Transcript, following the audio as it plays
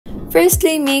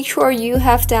Firstly, make sure you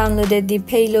have downloaded the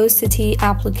Paylocity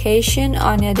application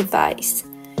on your device.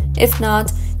 If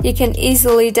not, you can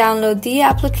easily download the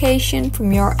application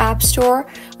from your App Store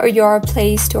or your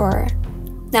Play Store.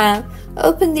 Now,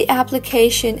 open the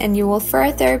application and you will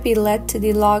further be led to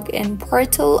the login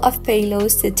portal of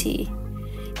Paylocity.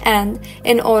 And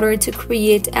in order to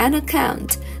create an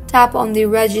account, tap on the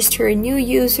Register New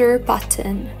User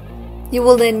button. You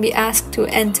will then be asked to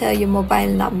enter your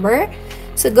mobile number,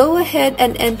 so go ahead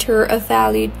and enter a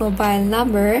valid mobile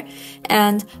number,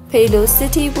 and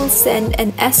Paylocity will send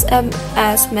an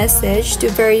SMS message to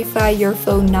verify your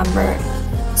phone number.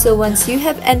 So once you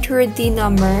have entered the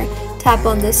number, tap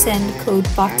on the Send Code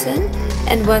button,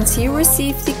 and once you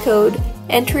receive the code,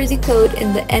 enter the code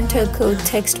in the Enter Code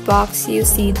text box you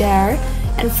see there,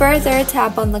 and further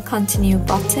tap on the Continue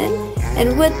button,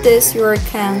 and with this your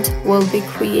account will be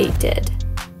created.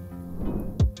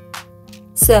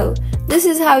 So, this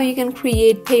is how you can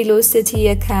create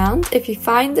Paylocity account. If you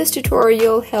find this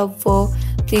tutorial helpful,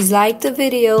 please like the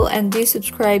video and do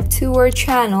subscribe to our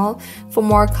channel for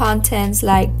more contents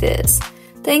like this.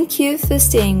 Thank you for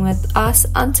staying with us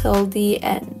until the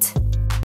end.